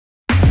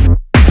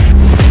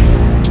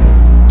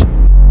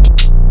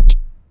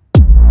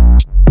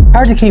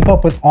hard to keep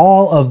up with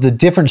all of the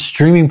different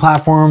streaming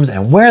platforms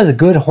and where the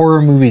good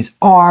horror movies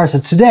are. So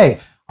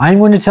today, I'm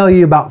going to tell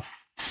you about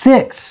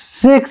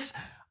six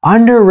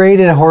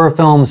underrated horror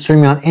films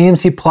streaming on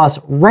AMC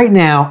Plus right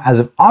now as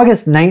of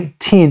August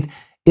 19th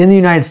in the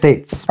United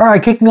States. All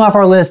right, kicking off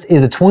our list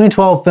is a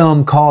 2012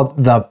 film called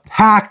The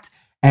Pact.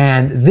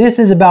 And this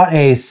is about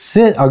a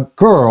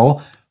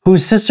girl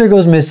whose sister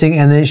goes missing,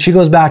 and then she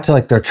goes back to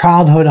like their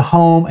childhood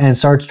home and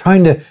starts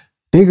trying to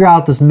figure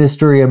out this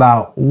mystery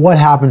about what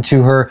happened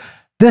to her.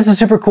 This is a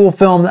super cool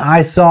film that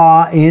I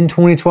saw in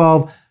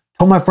 2012.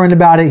 Told my friend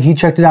about it. He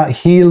checked it out.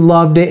 He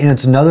loved it. And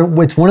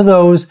it's one of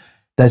those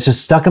that's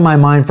just stuck in my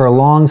mind for a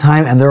long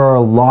time. And there are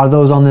a lot of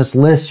those on this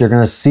list. You're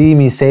going to see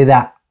me say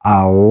that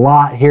a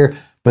lot here.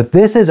 But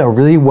this is a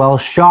really well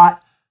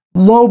shot,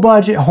 low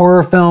budget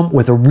horror film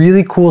with a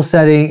really cool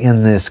setting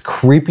in this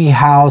creepy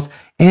house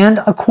and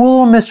a cool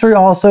little mystery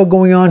also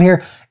going on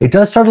here. It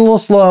does start a little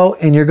slow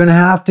and you're going to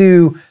have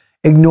to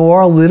ignore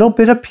a little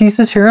bit of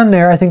pieces here and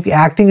there. I think the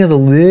acting is a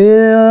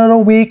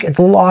little weak. It's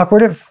a little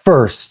awkward at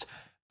first,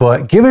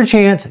 but give it a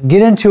chance,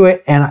 get into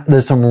it. And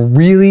there's some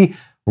really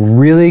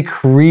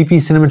creepy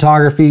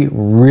cinematography,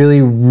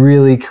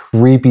 really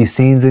creepy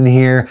scenes in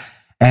here.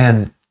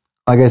 And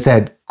like I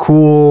said,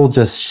 cool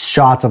just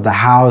shots of the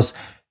house.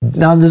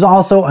 Now there's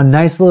also a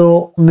nice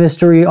little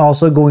mystery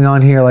also going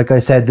on here. Like I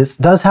said, this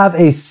does have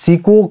a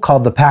sequel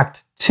called The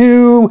Pact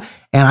 2,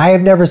 and I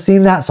have never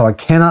seen that, so I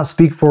cannot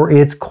speak for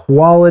its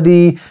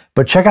quality,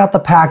 but check out The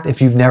Pact if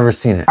you've never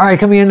seen it. All right,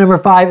 coming in number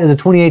 5 is a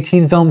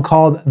 2018 film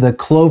called The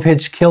Clove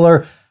Hitch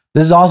Killer.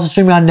 This is also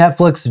streaming on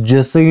Netflix,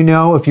 just so you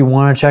know, if you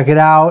want to check it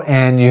out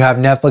and you have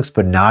Netflix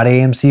but not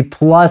AMC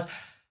Plus.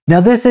 Now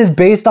this is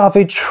based off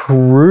a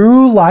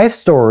true life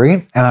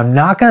story, and I'm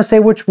not going to say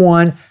which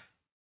one.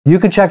 You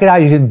can check it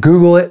out. You can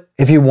Google it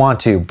if you want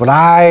to, but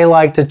I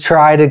like to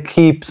try to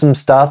keep some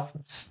stuff,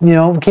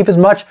 keep as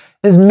much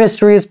as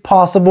mystery as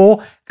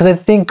possible, because I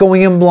think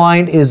going in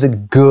blind is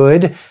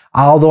good.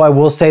 Although I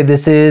will say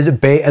this is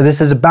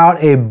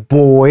about a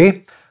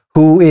boy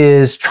who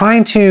is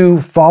trying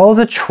to follow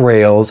the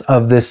trails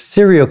of this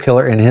serial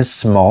killer in his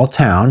small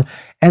town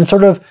and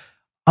sort of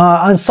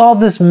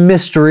unsolve this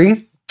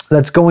mystery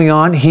that's going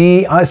on.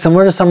 He,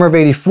 similar to Summer of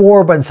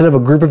 '84, but instead of a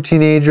group of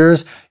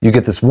teenagers, you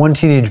get this one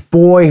teenage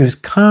boy who's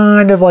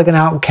kind of like an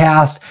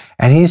outcast,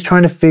 and he's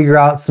trying to figure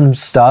out some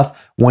stuff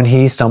when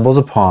he stumbles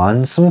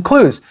upon some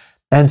clues.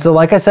 And so,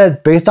 like I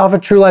said, based off a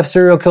true life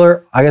serial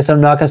killer, I guess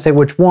I'm not gonna say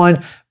which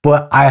one,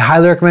 but I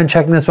highly recommend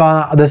checking this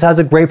one out. This has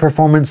a great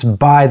performance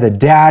by the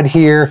dad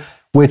here,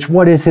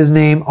 what is his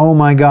name? Oh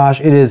my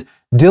gosh, it is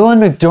Dylan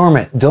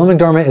McDermott. Dylan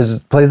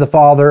McDermott plays the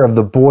father of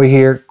the boy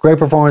here. Great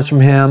performance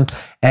from him.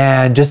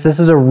 And just this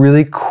is a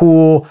really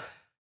cool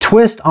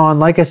twist on,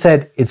 like I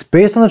said, it's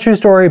based on the true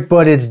story,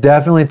 but it's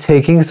definitely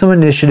taking some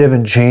initiative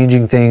and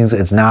changing things.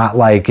 It's not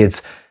like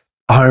it's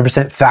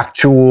 100%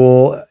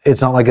 factual.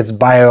 It's not like it's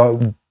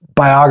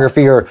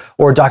biography or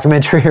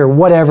documentary or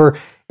whatever.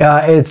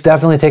 It's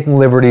definitely taking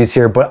liberties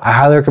here, but I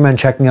highly recommend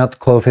checking out The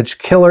Clove Hitch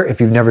Killer if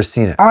you've never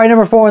seen it. All right,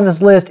 number 4 on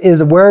this list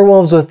is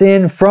Werewolves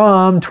Within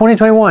from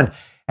 2021.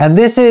 And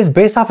this is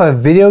based off a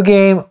video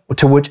game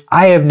to which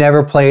I have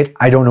never played.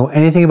 I don't know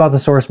anything about the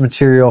source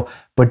material,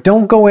 but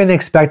don't go in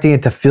expecting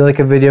it to feel like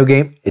a video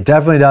game. It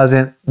definitely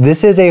doesn't.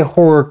 This is a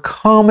horror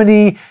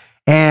comedy,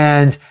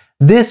 and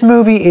this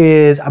movie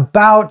is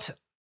about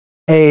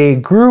a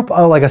group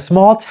of like a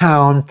small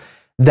town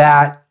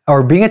that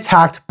are being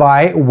attacked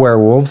by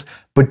werewolves,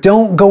 but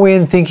don't go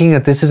in thinking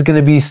that this is going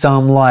to be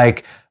some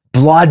like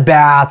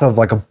bloodbath of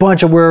like a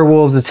bunch of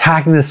werewolves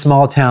attacking this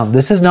small town.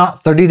 This is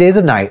not 30 Days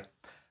of Night.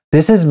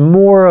 This is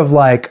more of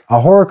like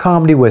a horror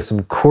comedy with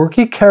some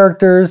quirky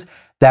characters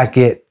that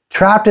get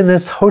trapped in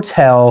this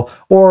hotel,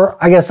 or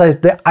I guess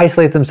they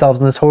isolate themselves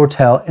in this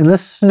hotel in the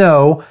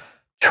snow,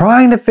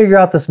 trying to figure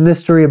out this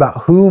mystery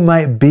about who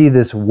might be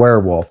this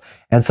werewolf.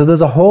 And so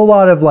there's a whole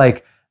lot of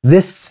like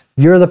this,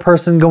 you're the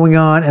person going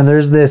on, and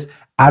there's this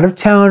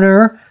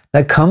out-of-towner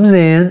that comes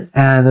in,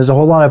 and there's a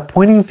whole lot of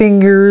pointing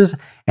fingers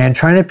and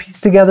trying to piece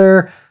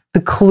together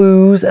the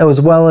clues, as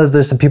well as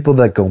there's some people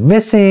that go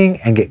missing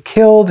and get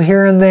killed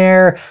here and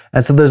there.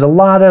 And so there's a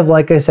lot of,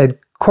 like I said,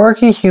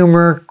 quirky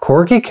humor,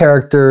 quirky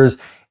characters,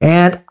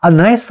 and a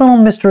nice little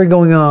mystery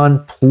going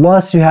on.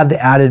 Plus you have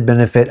the added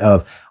benefit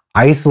of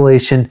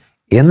isolation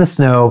in the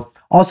snow.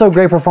 Also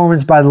great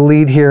performance by the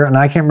lead here, and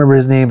I can't remember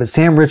his name, but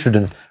Sam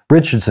Richardson.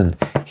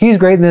 He's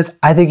great in this.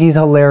 I think he's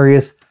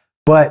hilarious.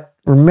 But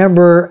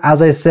remember,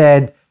 as I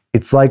said,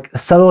 it's like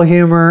subtle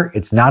humor.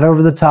 It's not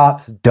over the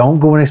top. So don't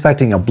go in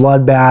expecting a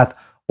bloodbath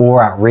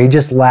or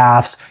outrageous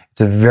laughs. It's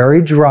a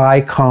very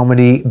dry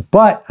comedy,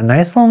 but a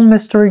nice little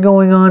mystery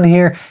going on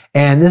here.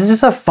 And this is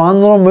just a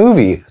fun little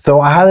movie. So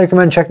I highly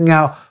recommend checking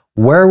out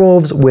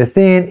Werewolves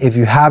Within if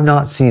you have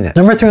not seen it.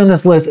 Number 3 on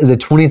this list is a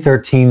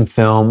 2013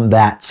 film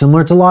that,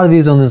 similar to a lot of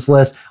these on this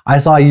list, I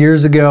saw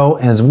years ago,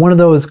 and is one of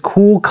those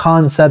cool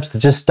concepts that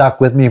just stuck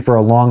with me for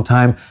a long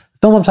time.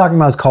 The film I'm talking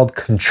about is called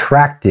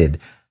Contracted.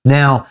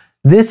 Now,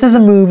 this is a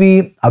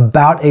movie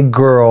about a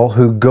girl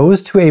who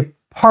goes to a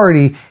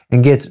party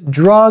and gets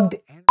drugged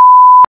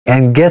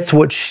and gets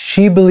what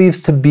she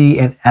believes to be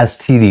an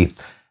STD.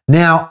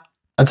 Now,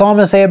 that's all I'm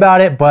going to say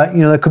about it, but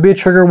you know, that could be a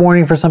trigger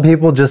warning for some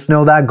people. Just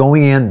know that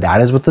going in,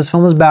 that is what this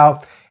film is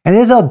about. And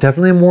it is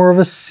definitely more of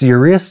a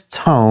serious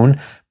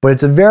tone,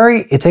 but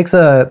it takes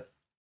a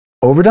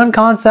overdone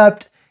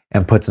concept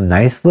and puts a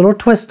nice little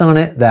twist on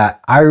it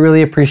that I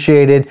really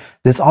appreciated.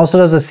 This also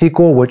does a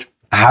sequel, which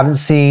I haven't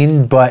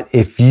seen, but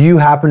if you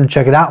happen to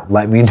check it out,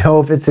 let me know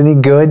if it's any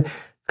good.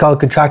 It's called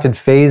Contracted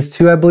Phase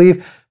 2, I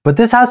believe. But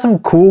this has some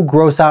cool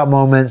gross out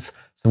moments,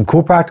 some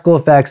cool practical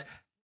effects.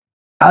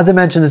 As I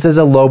mentioned, this is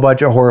a low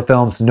budget horror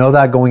film, so know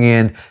that going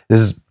in. This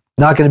is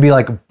not going to be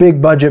like a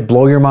big budget,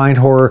 blow your mind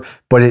horror,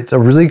 but it's a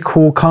really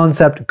cool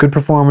concept, good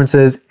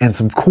performances, and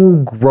some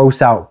cool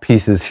gross out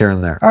pieces here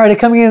and there. All right,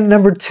 coming in at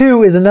number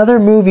 2 is another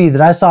movie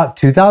that I saw in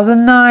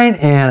 2009,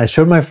 and I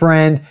showed my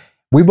friend.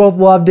 We both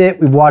loved it.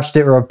 We watched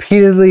it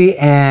repeatedly,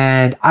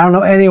 and I don't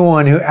know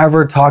anyone who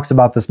ever talks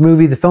about this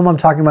movie. The film I'm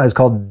talking about is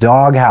called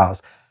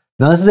Doghouse.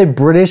 Now, this is a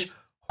British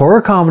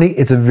horror comedy.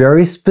 It's a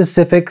very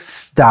specific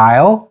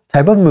style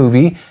type of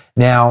movie.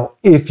 Now,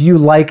 if you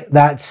like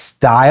that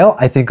style,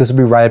 I think this will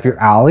be right up your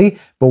alley.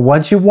 But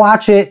once you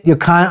watch it, you'll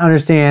kind of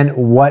understand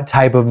what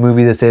type of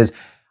movie this is.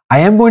 I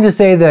am going to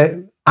say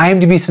the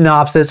IMDb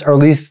synopsis, or at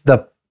least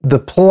the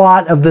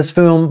plot of this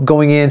film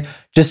going in,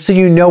 just so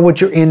you know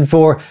what you're in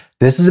for.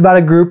 This is about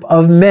a group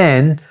of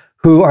men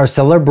who are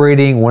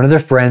celebrating one of their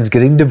friends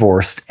getting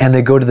divorced, and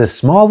they go to this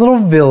small little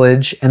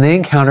village and they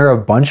encounter a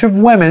bunch of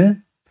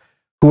women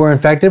who are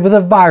infected with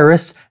a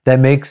virus that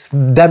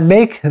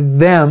make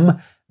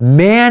them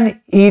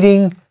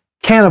man-eating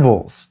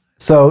cannibals.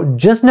 So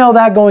just know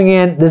that going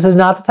in, this is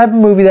not the type of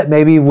movie that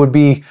maybe would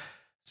be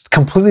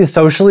completely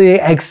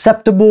socially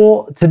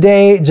acceptable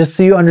today. Just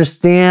so you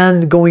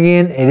understand going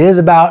in, it is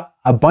about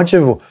a bunch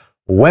of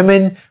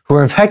women who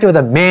are infected with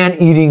a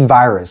man-eating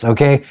virus,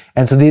 okay?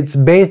 And so it's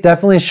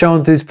definitely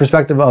shown through this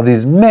perspective of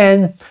these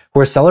men who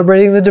are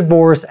celebrating the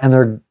divorce, and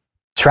they're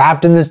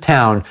trapped in this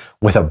town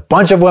with a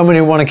bunch of women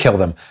who want to kill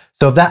them.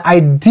 So if that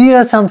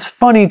idea sounds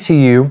funny to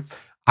you,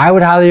 I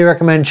would highly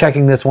recommend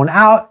checking this one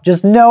out.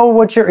 Just know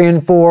what you're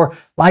in for.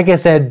 Like I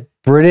said,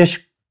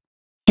 British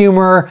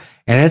humor,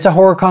 and it's a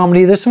horror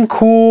comedy. There's some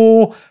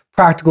cool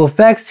practical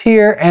effects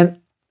here.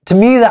 And to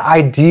me, the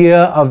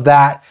idea of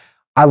that,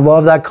 I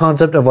love that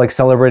concept of like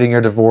celebrating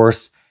your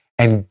divorce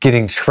and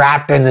getting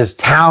trapped in this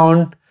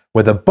town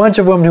with a bunch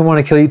of women who want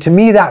to kill you. To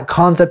me, that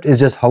concept is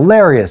just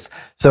hilarious.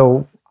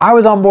 So I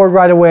was on board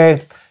right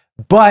away.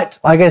 But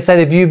like I said,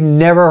 if you've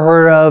never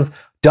heard of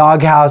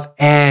Doghouse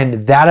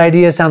and that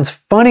idea sounds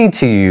funny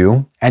to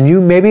you, and you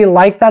maybe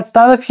like that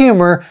style of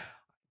humor,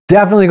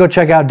 definitely go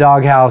check out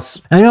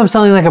Doghouse. I know I'm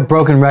sounding like a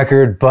broken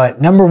record, but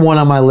number 1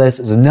 on my list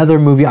is another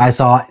movie I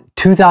saw,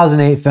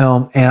 2008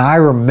 film, and I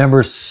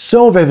remember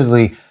so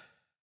vividly.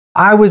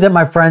 I was at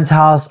my friend's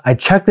house. I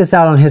checked this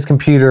out on his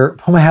computer,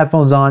 put my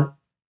headphones on,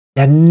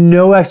 had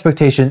no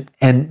expectation,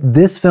 and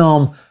this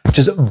film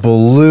just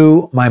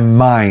blew my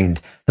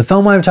mind. The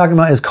film I'm talking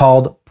about is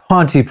called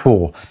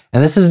Pontypool,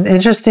 and this is an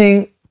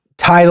interesting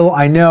title.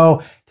 I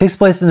know it takes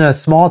place in a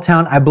small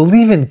town, I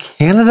believe in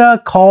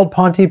Canada, called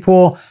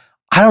Pontypool.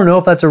 I don't know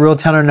if that's a real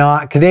town or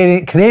not.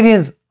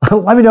 Canadians,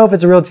 let me know if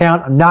it's a real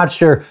town. I'm not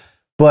sure,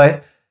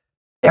 but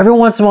every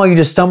once in a while you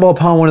just stumble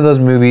upon one of those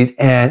movies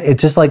and it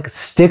just like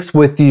sticks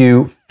with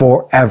you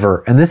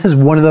forever. And this is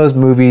one of those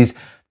movies.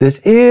 This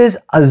is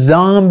a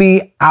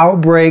zombie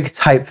outbreak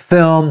type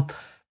film,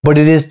 but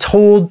it is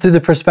told through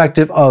the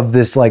perspective of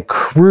this like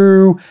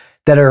crew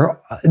that are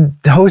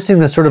hosting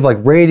this sort of like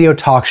radio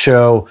talk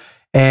show.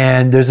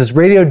 And there's this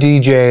radio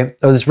DJ,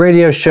 or this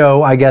radio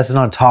show, I guess it's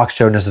not a talk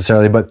show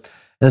necessarily, but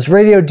this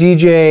radio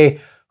DJ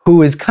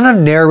who is kind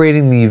of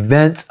narrating the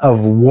events of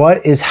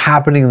what is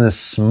happening in this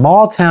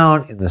small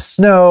town in the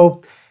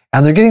snow.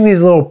 And they're getting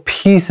these little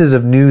pieces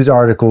of news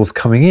articles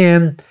coming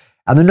in,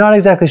 and they're not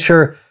exactly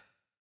sure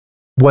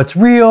what's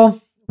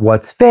real,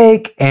 what's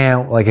fake,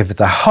 and like if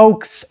it's a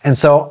hoax. And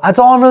so that's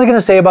all I'm really going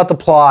to say about the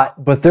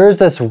plot. But there's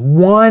this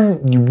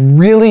one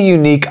really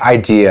unique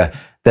idea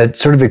that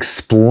sort of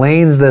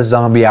explains this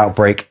zombie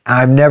outbreak.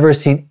 I've never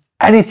seen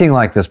anything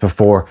like this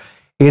before.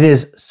 It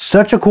is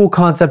such a cool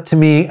concept to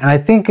me. And I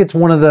think it's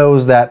one of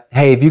those that,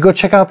 hey, if you go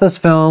check out this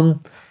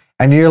film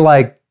and you're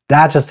like,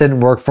 that just didn't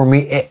work for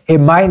me, it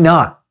might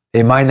not.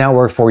 It might not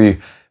work for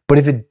you. But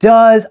if it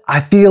does,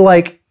 I feel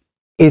like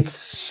it's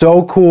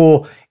so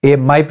cool. It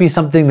might be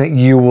something that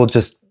you will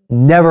just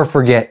never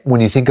forget when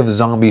you think of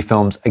zombie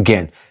films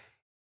again.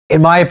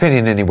 In my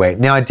opinion, anyway.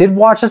 Now, I did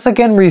watch this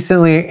again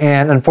recently,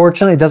 and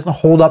unfortunately, it doesn't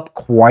hold up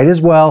quite as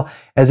well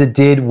as it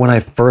did when I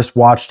first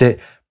watched it.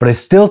 But I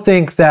still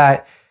think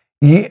that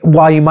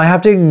while you might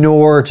have to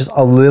ignore just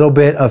a little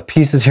bit of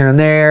pieces here and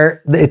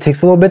there, it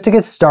takes a little bit to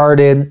get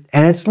started,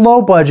 and it's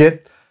low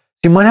budget. So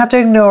you might have to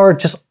ignore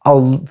just a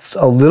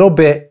little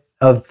bit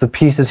of the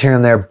pieces here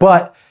and there.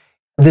 But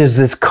there's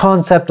this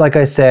concept, like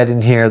I said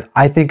in here,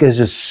 I think is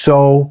just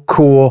so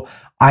cool.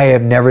 I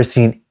have never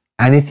seen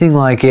anything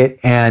like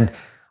it, and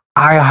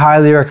I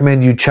highly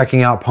recommend you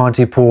checking out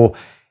Pontypool.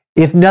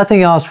 if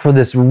nothing else for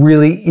this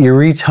really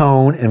eerie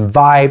tone and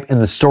vibe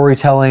and the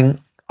storytelling.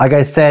 Like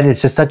I said,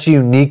 it's just such a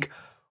unique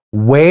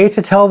way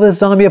to tell this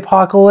zombie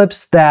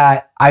apocalypse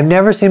that I've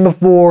never seen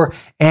before.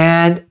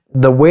 And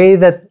the way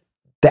that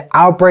the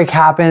outbreak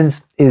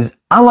happens is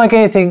unlike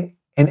anything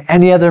in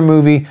any other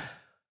movie.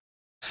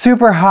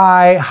 Super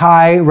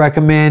high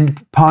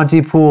recommend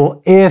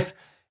Pontypool. If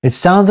it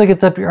sounds like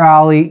it's up your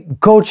alley,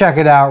 go check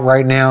it out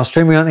right now,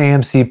 streaming on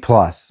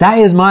AMC+. That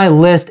is my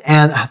list,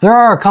 and there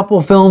are a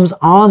couple films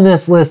on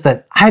this list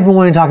that I've been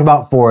wanting to talk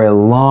about for a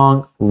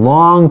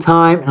long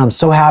time, and I'm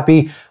so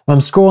happy when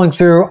I'm scrolling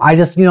through. I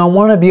just, I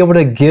want to be able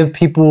to give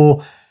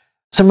people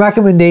some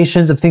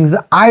recommendations of things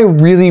that I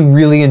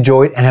really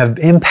enjoyed and have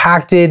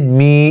impacted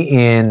me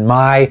in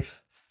my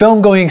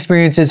film going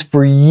experiences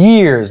for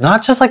years,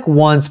 not just like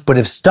once, but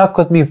have stuck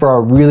with me for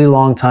a really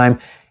long time.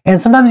 And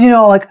sometimes,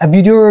 like if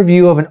you do a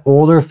review of an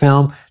older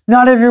film,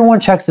 not everyone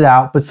checks it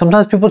out, but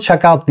sometimes people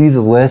check out these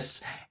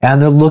lists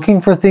and they're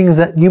looking for things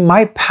that you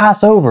might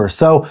pass over.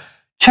 So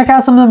check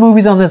out some of the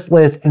movies on this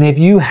list. And if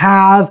you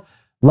have,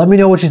 let me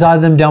know what you thought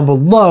of them down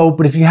below.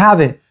 But if you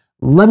haven't,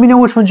 let me know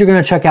which ones you're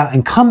going to check out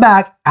and come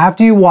back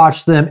after you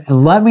watch them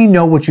and let me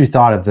know what you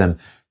thought of them.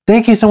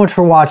 Thank you so much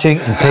for watching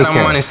and take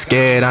care. I'm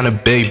scared, I'm a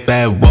big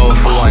bad wolf.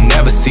 I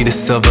never see the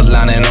silver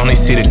lining, only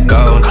see the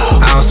gold.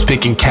 I don't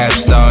speak in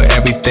caps, dog,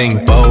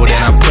 everything bold.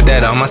 And I put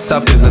that on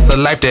myself cause it's a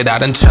life that I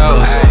done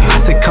chose. I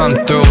said come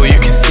through, you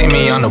can see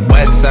me on the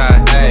west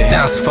side.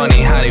 Now it's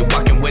funny how they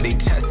walking with it.